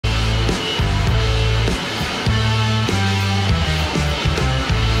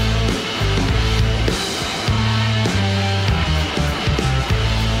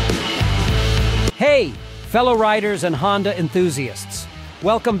Fellow riders and Honda enthusiasts,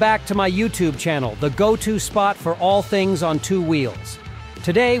 welcome back to my YouTube channel, the go-to spot for all things on two wheels.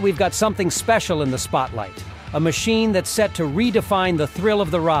 Today we've got something special in the spotlight, a machine that's set to redefine the thrill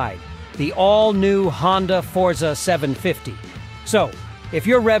of the ride, the all-new Honda Forza 750. So, if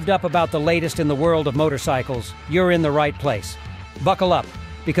you're revved up about the latest in the world of motorcycles, you're in the right place. Buckle up,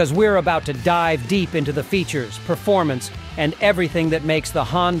 because we're about to dive deep into the features, performance, and everything that makes the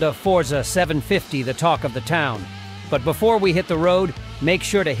Honda Forza 750 the talk of the town. But before we hit the road, make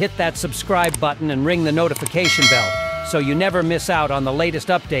sure to hit that subscribe button and ring the notification bell so you never miss out on the latest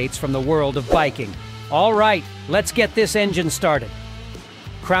updates from the world of biking. All right, let's get this engine started.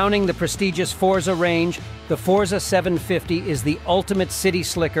 Crowning the prestigious Forza range, the Forza 750 is the ultimate city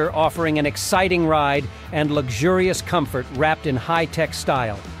slicker, offering an exciting ride and luxurious comfort wrapped in high-tech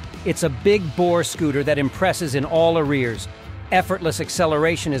style. It's a big-bore scooter that impresses in all areas. Effortless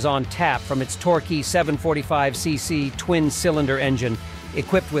acceleration is on tap from its torquey 745cc twin-cylinder engine,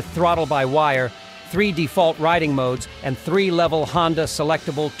 equipped with throttle-by-wire, 3 default riding modes, and 3-level Honda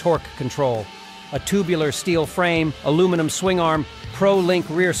selectable torque control. A tubular steel frame, aluminum swing arm, Pro-Link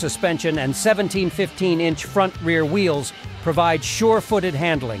rear suspension, and 17-15-inch front-rear wheels provide sure-footed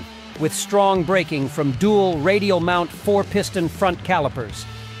handling, with strong braking from dual radial mount 4-piston front calipers.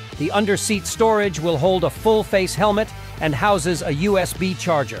 The under-seat storage will hold a full-face helmet and houses a USB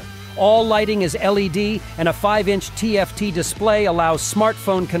charger. All lighting is LED, and a 5-inch TFT display allows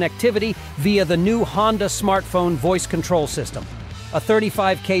smartphone connectivity via the new Honda smartphone voice control system. A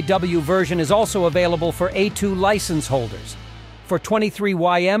 35 kW version is also available for A2 license holders. For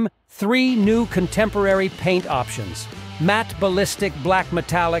 23YM, 3 new contemporary paint options: matte ballistic black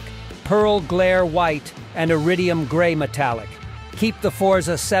metallic, pearl glare white, and iridium gray metallic. Keep the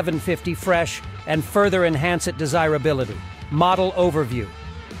Forza 750 fresh and further enhance its desirability. Model overview.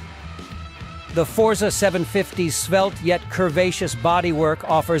 The Forza 750's svelte yet curvaceous bodywork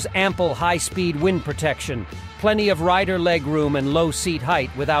offers ample high-speed wind protection, plenty of rider leg room, and low seat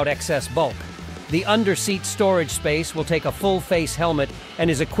height without excess bulk. The under-seat storage space will take a full-face helmet and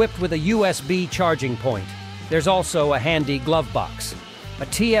is equipped with a USB charging point. There's also a handy glove box. A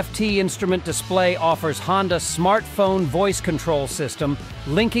TFT instrument display offers Honda's smartphone voice control system,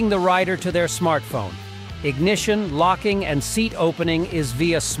 linking the rider to their smartphone. Ignition, locking, and seat opening is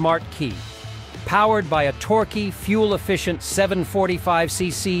via smart key. Powered by a torquey, fuel-efficient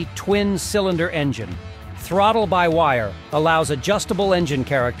 745cc twin-cylinder engine. Throttle-by-wire allows adjustable engine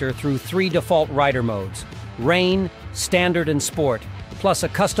character through 3 default rider modes: Rain, Standard, and Sport, plus a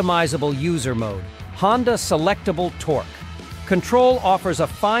customizable user mode, Honda Selectable Torque. Control offers a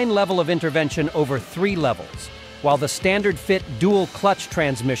fine level of intervention over 3 levels, while the standard-fit dual-clutch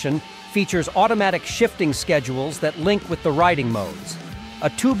transmission features automatic shifting schedules that link with the riding modes. A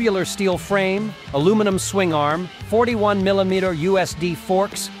tubular steel frame, aluminum swing arm, 41mm USD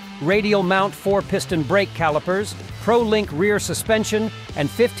forks, radial mount 4-piston brake calipers, Pro-Link rear suspension, and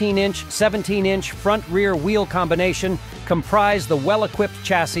 15-inch, 17-inch front-rear wheel combination comprise the well-equipped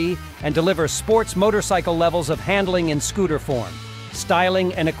chassis and deliver sports motorcycle levels of handling in scooter form.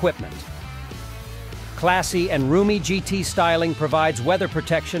 Styling and equipment. Classy and roomy GT styling provides weather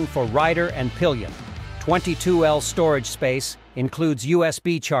protection for rider and pillion. 22L storage space includes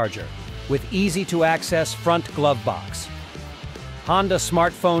USB charger, with easy-to-access front glove box. Honda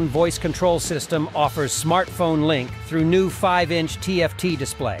smartphone voice control system offers smartphone link through new 5-inch TFT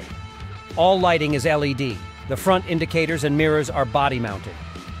display. All lighting is LED. The front indicators and mirrors are body-mounted.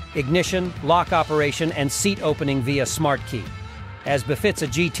 Ignition, lock operation, and seat opening via smart key. As befits a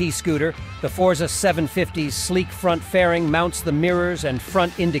GT scooter, the Forza 750's sleek front fairing mounts the mirrors and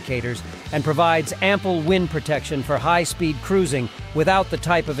front indicators and provides ample wind protection for high-speed cruising without the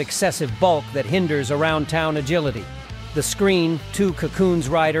type of excessive bulk that hinders around-town agility. The screen, 2 cocoons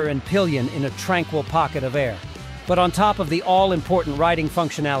rider and pillion in a tranquil pocket of air. But on top of the all-important riding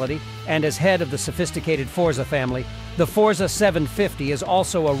functionality, and as head of the sophisticated Forza family, the Forza 750 is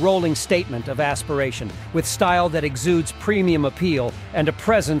also a rolling statement of aspiration, with style that exudes premium appeal and a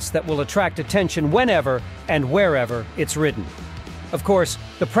presence that will attract attention whenever and wherever it's ridden. Of course,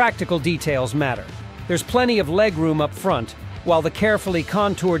 the practical details matter. There's plenty of legroom up front, while the carefully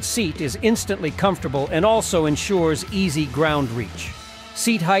contoured seat is instantly comfortable and also ensures easy ground reach.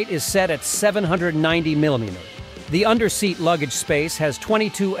 Seat height is set at 790mm. The under-seat luggage space has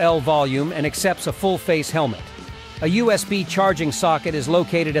 22L volume and accepts a full-face helmet. A USB charging socket is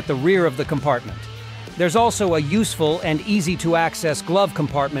located at the rear of the compartment. There's also a useful and easy-to-access glove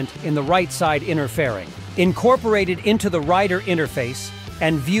compartment in the right side inner fairing. Incorporated into the rider interface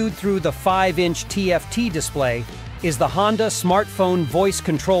and viewed through the 5-inch TFT display, is the Honda Smartphone Voice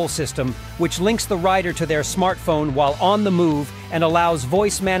Control System, which links the rider to their smartphone while on the move and allows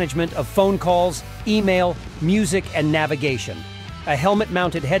voice management of phone calls, email, music, and navigation. A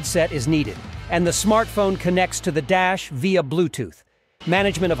helmet-mounted headset is needed, and the smartphone connects to the dash via Bluetooth.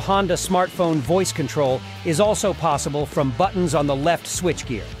 Management of Honda smartphone voice control is also possible from buttons on the left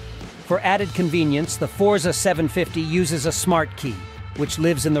switchgear. For added convenience, the Forza 750 uses a smart key, which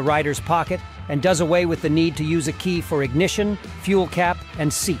lives in the rider's pocket and does away with the need to use a key for ignition, fuel cap,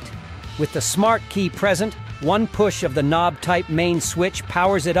 and seat. With the smart key present, one push of the knob-type main switch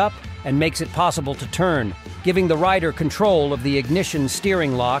powers it up and makes it possible to turn, giving the rider control of the ignition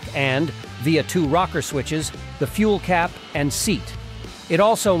steering lock and, via two rocker switches, the fuel cap and seat. It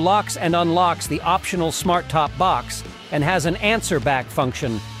also locks and unlocks the optional smart top box and has an answer back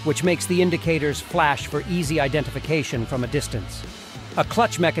function, which makes the indicators flash for easy identification from a distance. A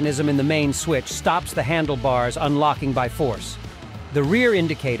clutch mechanism in the main switch stops the handlebars unlocking by force. The rear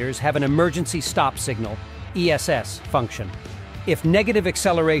indicators have an emergency stop signal, ESS, function. If negative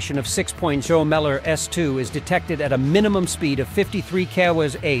acceleration of 6.0 Meller S2 is detected at a minimum speed of 53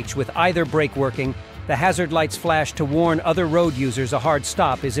 km/h with either brake working, the hazard lights flash to warn other road users a hard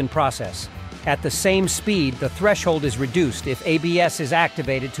stop is in process. At the same speed, the threshold is reduced if ABS is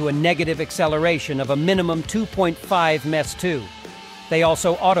activated to a negative acceleration of a minimum 2.5 ms2. They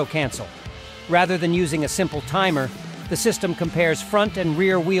also auto-cancel. Rather than using a simple timer, the system compares front and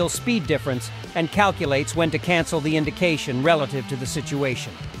rear wheel speed difference and calculates when to cancel the indication relative to the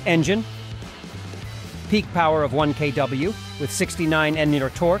situation. Engine: peak power of 1 kW with 69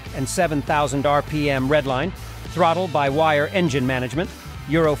 Nm torque and 7,000 RPM redline. Throttle by wire engine management.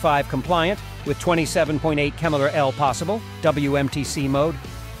 Euro 5 compliant with 27.8 kmh possible. WMTC mode.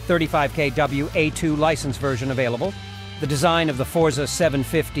 35 kW A2 license version available. The design of the Forza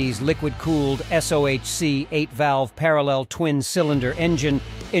 750's liquid-cooled SOHC 8-valve parallel twin-cylinder engine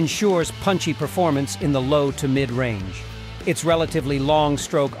ensures punchy performance in the low to mid-range. Its relatively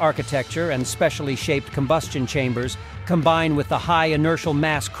long-stroke architecture and specially shaped combustion chambers combine with the high inertial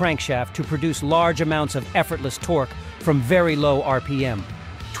mass crankshaft to produce large amounts of effortless torque from very low RPM.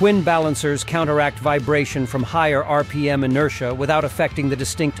 Twin balancers counteract vibration from higher RPM inertia without affecting the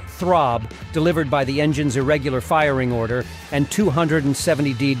distinct throb delivered by the engine's irregular firing order and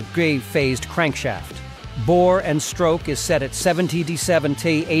 270-degree phased crankshaft. Bore and stroke is set at 70D7 to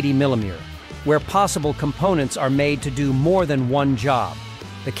 80 mm, where possible components are made to do more than one job.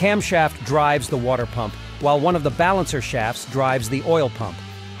 The camshaft drives the water pump, while one of the balancer shafts drives the oil pump.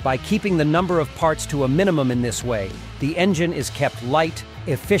 By keeping the number of parts to a minimum in this way, the engine is kept light,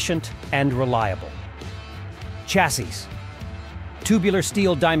 efficient, and reliable. Chassis: tubular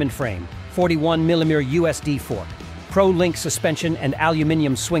steel diamond frame, 41 mm USD fork, Pro-Link suspension and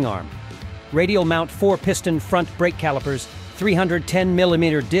aluminium swing arm, radial mount 4-piston front brake calipers, 310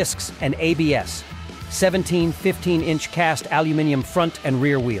 mm discs and ABS, 17 15-inch cast aluminium front and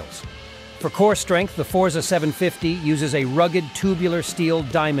rear wheels. For core strength, the Forza 750 uses a rugged tubular steel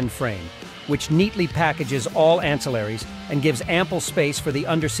diamond frame, which neatly packages all ancillaries and gives ample space for the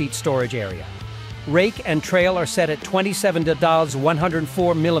underseat storage area. Rake and trail are set at 27 dodds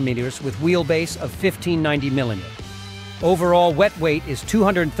 104 mm with wheelbase of 1590 mm. Overall wet weight is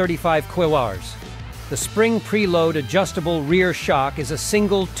 235 kWh. The spring preload adjustable rear shock is a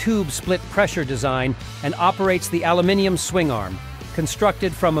single tube split pressure design and operates the aluminium swing arm,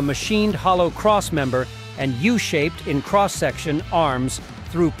 constructed from a machined hollow cross member and U-shaped in cross-section arms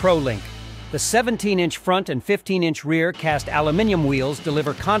through Pro-Link. The 17-inch front and 15-inch rear cast aluminium wheels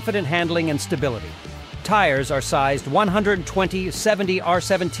deliver confident handling and stability. Tires are sized 120/70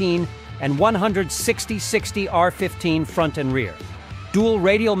 R17 and 160/60 R15 front and rear. Dual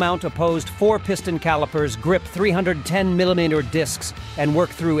radial mount opposed 4-piston calipers grip 310 mm discs and work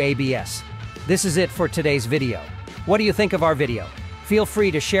through ABS. This is it for today's video. What do you think of our video? Feel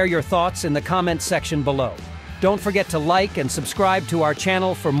free to share your thoughts in the comments section below. Don't forget to like and subscribe to our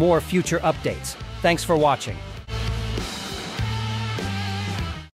channel for more future updates. Thanks for watching.